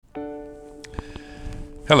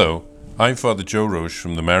Hello, I'm Father Joe Roche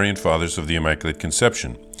from the Marian Fathers of the Immaculate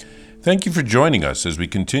Conception. Thank you for joining us as we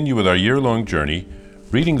continue with our year-long journey,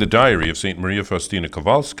 reading the diary of St. Maria Faustina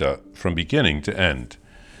Kowalska from beginning to end.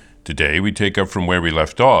 Today we take up from where we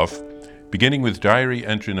left off, beginning with diary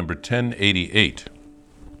entry number 1088.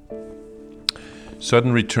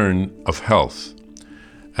 Sudden return of health.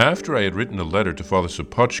 After I had written a letter to Father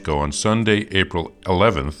Sopoćko on Sunday, April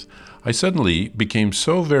 11th, I suddenly became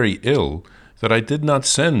so very ill that I did not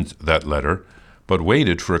send that letter, but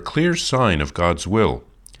waited for a clear sign of God's will.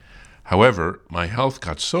 However, my health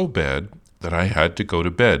got so bad that I had to go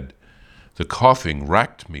to bed. The coughing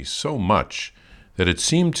racked me so much that it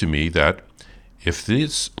seemed to me that, if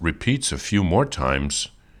this repeats a few more times,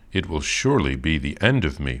 it will surely be the end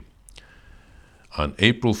of me. On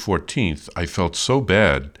April 14th, I felt so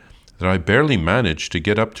bad that I barely managed to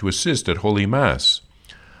get up to assist at Holy Mass.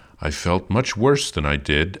 I felt much worse than I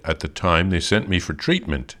did at the time they sent me for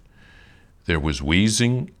treatment. There was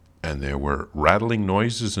wheezing, and there were rattling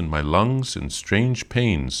noises in my lungs and strange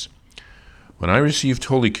pains. When I received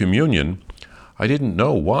Holy Communion, I didn't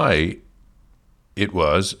know why. It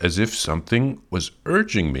was as if something was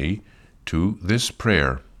urging me to this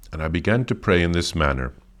prayer, and I began to pray in this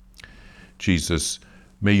manner. Jesus,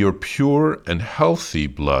 may your pure and healthy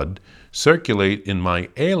blood circulate in my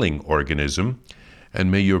ailing organism, and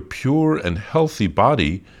may your pure and healthy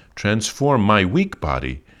body transform my weak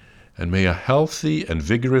body, and may a healthy and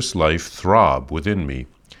vigorous life throb within me,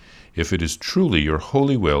 if it is truly your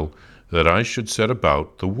holy will that I should set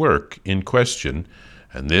about the work in question,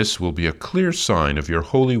 and this will be a clear sign of your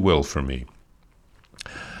holy will for me.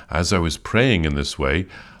 As I was praying in this way,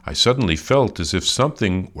 I suddenly felt as if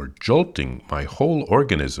something were jolting my whole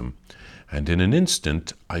organism, and in an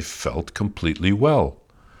instant I felt completely well.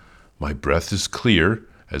 My breath is clear,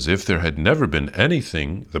 as if there had never been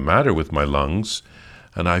anything the matter with my lungs,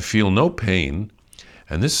 and I feel no pain,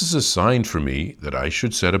 and this is a sign for me that I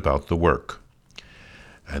should set about the work.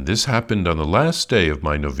 And this happened on the last day of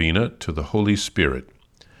my novena to the Holy Spirit.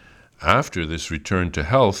 After this return to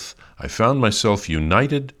health, I found myself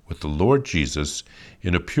united with the Lord Jesus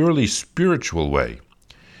in a purely spiritual way.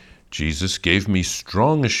 Jesus gave me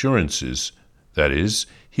strong assurances, that is,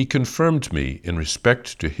 he confirmed me in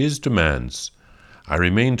respect to his demands. I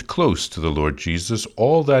remained close to the Lord Jesus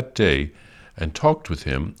all that day and talked with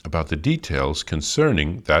him about the details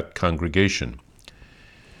concerning that congregation.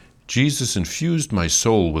 Jesus infused my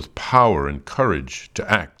soul with power and courage to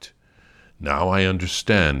act. Now I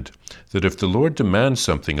understand that if the Lord demands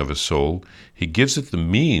something of a soul, he gives it the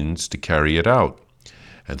means to carry it out,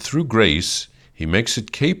 and through grace he makes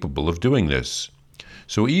it capable of doing this.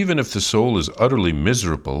 So even if the soul is utterly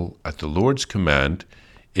miserable at the Lord's command,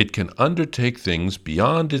 it can undertake things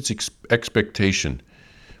beyond its expectation,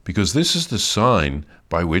 because this is the sign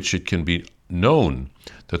by which it can be known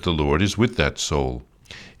that the Lord is with that soul,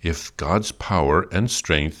 if God's power and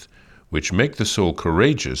strength, which make the soul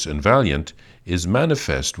courageous and valiant, is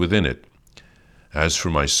manifest within it. As for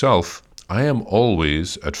myself, I am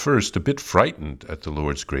always at first a bit frightened at the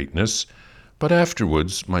Lord's greatness, but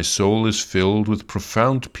afterwards my soul is filled with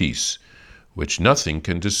profound peace, which nothing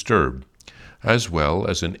can disturb, as well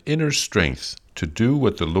as an inner strength to do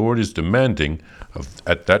what the Lord is demanding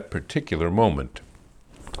at that particular moment.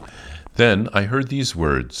 Then I heard these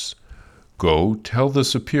words, "Go tell the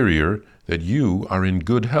superior that you are in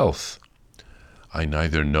good health." I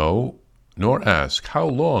neither know nor ask how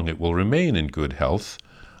long it will remain in good health.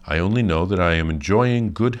 I only know that I am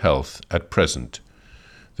enjoying good health at present.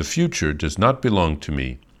 The future does not belong to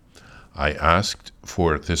me. I asked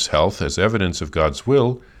for this health as evidence of God's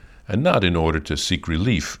will, and not in order to seek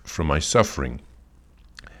relief from my suffering.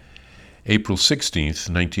 April 16th,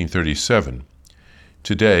 1937.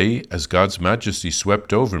 Today, as God's majesty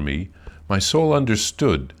swept over me, my soul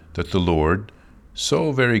understood that the Lord,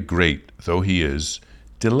 so very great though he is,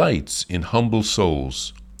 delights in humble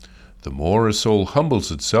souls. The more a soul humbles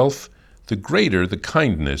itself, the greater the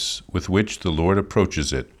kindness with which the Lord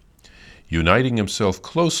approaches it. Uniting himself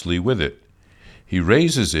closely with it, he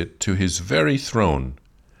raises it to his very throne.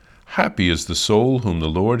 Happy is the soul whom the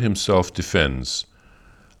Lord himself defends.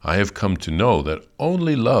 I have come to know that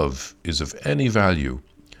only love is of any value.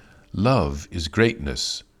 Love is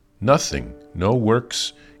greatness. Nothing, no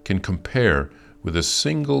works, can compare with a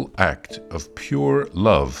single act of pure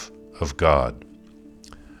love of God.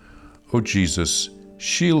 O Jesus,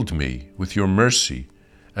 shield me with your mercy,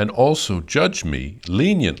 and also judge me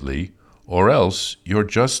leniently, or else your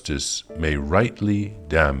justice may rightly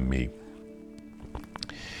damn me.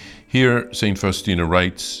 Here, St. Faustina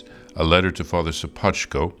writes a letter to Father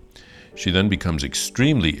Sopoćko. She then becomes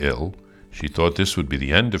extremely ill, She thought this would be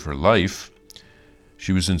the end of her life.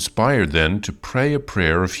 She was inspired then to pray a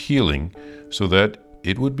prayer of healing so that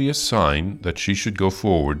it would be a sign that she should go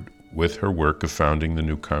forward with her work of founding the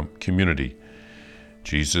new community.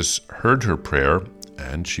 Jesus heard her prayer,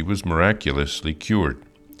 and she was miraculously cured.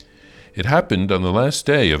 It happened on the last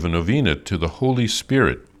day of a novena to the Holy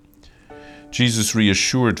Spirit. Jesus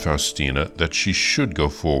reassured Faustina that she should go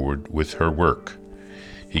forward with her work.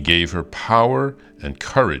 He gave her power and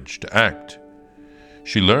courage to act.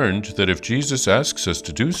 She learned that if Jesus asks us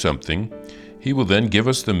to do something, he will then give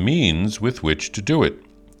us the means with which to do it.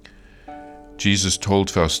 Jesus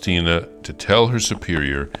told Faustina to tell her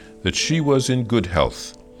superior that she was in good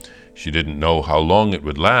health. She didn't know how long it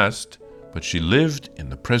would last, but she lived in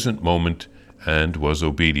the present moment and was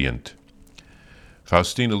obedient.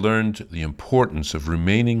 Faustina learned the importance of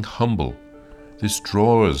remaining humble. This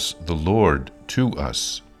draws the Lord to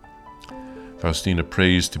us. Faustina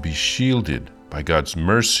prays to be shielded by God's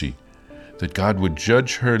mercy, that God would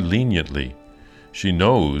judge her leniently. She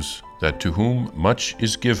knows that to whom much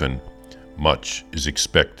is given, much is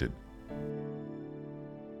expected.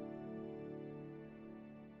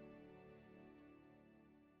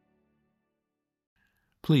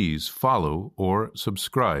 Please follow or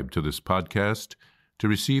subscribe to this podcast to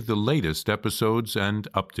receive the latest episodes and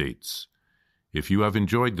updates. If you have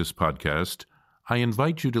enjoyed this podcast, I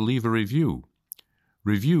invite you to leave a review.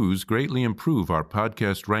 Reviews greatly improve our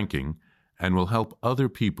podcast ranking and will help other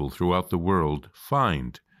people throughout the world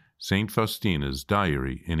find St. Faustina's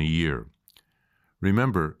Diary in a Year.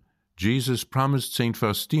 Remember, Jesus promised St.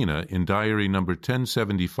 Faustina in Diary number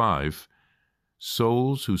 1075,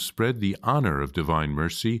 souls who spread the honor of divine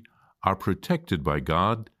mercy are protected by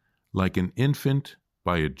God like an infant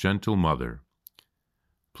by a gentle mother.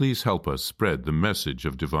 Please help us spread the message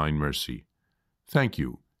of divine mercy. Thank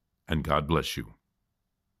you, and God bless you.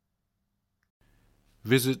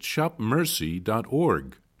 Visit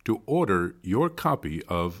shopmercy.org to order your copy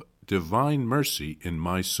of Divine Mercy in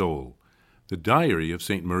My Soul, the Diary of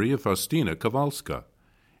St. Maria Faustina Kowalska.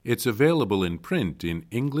 It's available in print in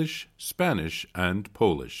English, Spanish, and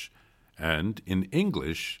Polish, and in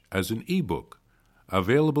English as an e-book,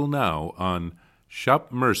 available now on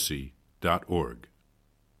shopmercy.org.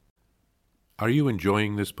 Are you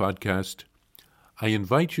enjoying this podcast? I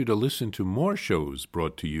invite you to listen to more shows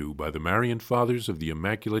brought to you by the Marian Fathers of the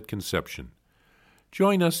Immaculate Conception.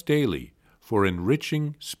 Join us daily for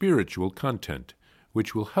enriching spiritual content,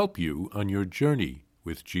 which will help you on your journey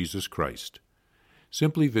with Jesus Christ.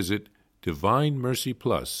 Simply visit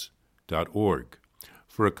DivineMercyPlus.org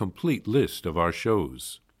for a complete list of our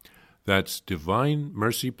shows. That's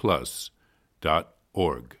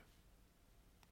DivineMercyPlus.org.